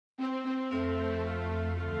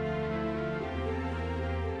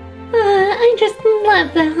I just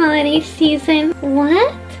love the holiday season.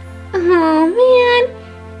 What? Oh man.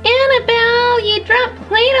 Annabelle, you dropped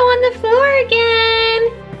Play-Doh on the floor again.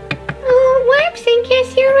 Oh, whoops, I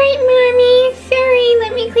guess you're right, Mommy. Sorry,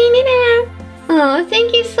 let me clean it up. Oh,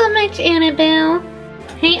 thank you so much, Annabelle.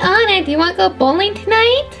 Hey, Anna, do you want to go bowling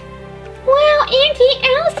tonight? Wow, Auntie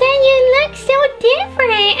Elsa, you look so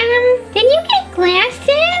different. Did you get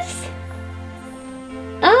glasses?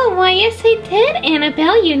 Oh, why, yes I did,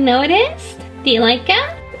 Annabelle. You noticed? Do you like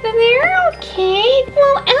them? They're okay.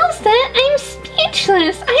 Well, Elsa, I'm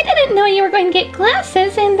speechless. I didn't know you were going to get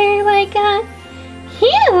glasses, and they're like,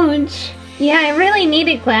 huge. Yeah, I really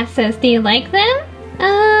needed glasses. Do you like them?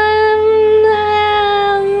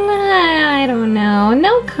 I don't know.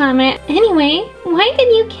 No comment. Anyway, why did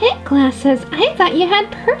you get glasses? I thought you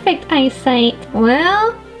had perfect eyesight.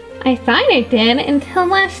 Well, I thought I did until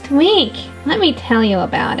last week. Let me tell you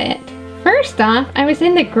about it. First off, I was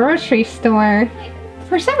in the grocery store.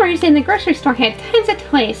 For some reason, the grocery store had tons of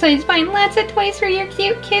toys, so I was buying lots of toys for your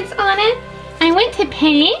cute kids on it. I went to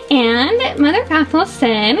pay, and Mother Gothel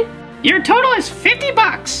said, "Your total is 50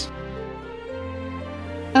 bucks.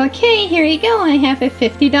 Okay, here you go. I have a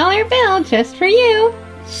 $50 bill just for you.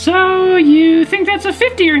 So, you think that's a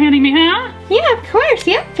 50 you're handing me, huh? Yeah, of course.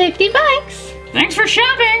 Yep, 50 bucks. Thanks for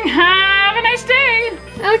shopping. Have a nice day.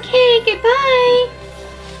 Okay, goodbye.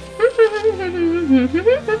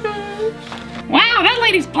 Wow, that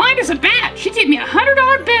lady's blind as a bat. She gave me a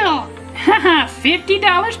 $100 bill. Haha,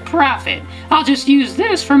 $50 profit. I'll just use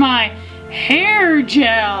this for my hair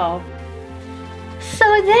gel. So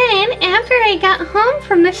then, after I got home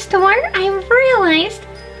from the store, I realized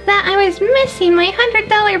that I was missing my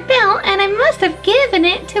 $100 bill, and I must have given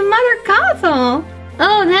it to Mother Gothel.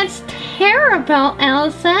 Oh, that's terrible,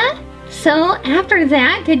 Elsa. So after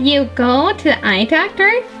that, did you go to the eye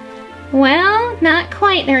doctor? Well, not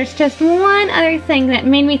quite. There's just one other thing that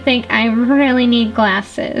made me think I really need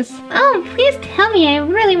glasses. Oh, please tell me. I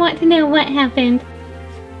really want to know what happened.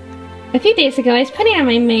 A few days ago, I was putting on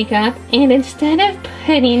my makeup, and instead of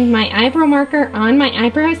putting my eyebrow marker on my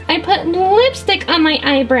eyebrows, I put lipstick on my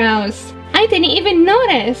eyebrows. I didn't even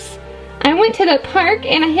notice. I went to the park,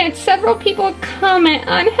 and I had several people comment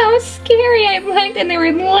on how scary I looked, and they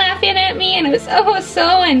were laughing at me, and it was oh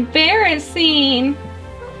so embarrassing.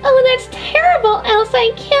 Oh, that's terrible, Elsa.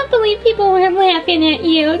 I can't believe people were laughing at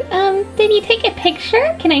you. Did you take a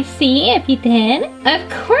picture? Can I see if you did? Of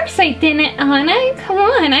course I didn't, Anna. Come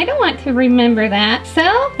on, I don't want to remember that.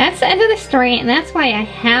 So, that's the end of the story, and that's why I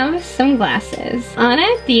have some glasses. Anna,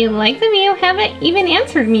 do you like them? You haven't even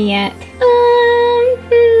answered me yet.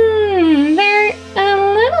 They're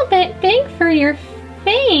a little bit big for your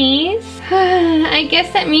face. I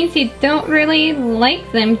guess that means you don't really like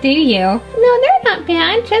them, do you? No, they're not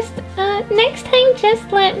bad. Just, next time, just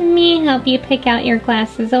let me help you pick out your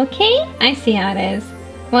glasses, okay? I see how it is.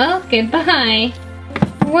 Well, goodbye.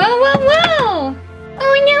 Whoa, whoa, whoa!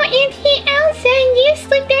 Oh no, Auntie Elsa, you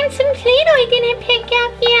slipped on some Play-Doh I didn't pick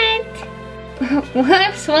up yet.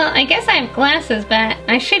 Whoops, well, I guess I have glasses, but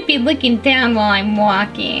I should be looking down while I'm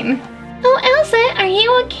walking. Oh, Elsa, are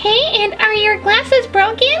you okay? And are your glasses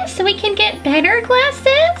broken so we can get better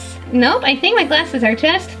glasses? Nope, I think my glasses are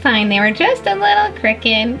just fine. They were just a little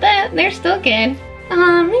crooked, but they're still good.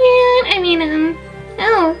 Oh man,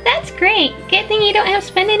 oh, that's great. Good thing you don't have to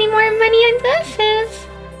spend any more money on glasses.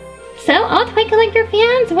 So, all Toy Collector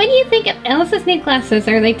fans, what do you think of Elsa's new glasses?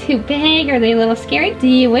 Are they too big? Are they a little scary? Do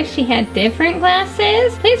you wish she had different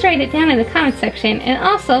glasses? Please write it down in the comment section. And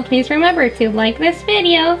also, please remember to like this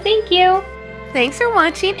video. Thank you. Thanks for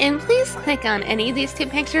watching, and please click on any of these two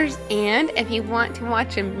pictures. And if you want to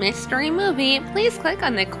watch a mystery movie, please click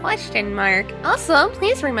on the question mark. Also,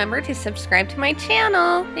 please remember to subscribe to my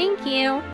channel. Thank you.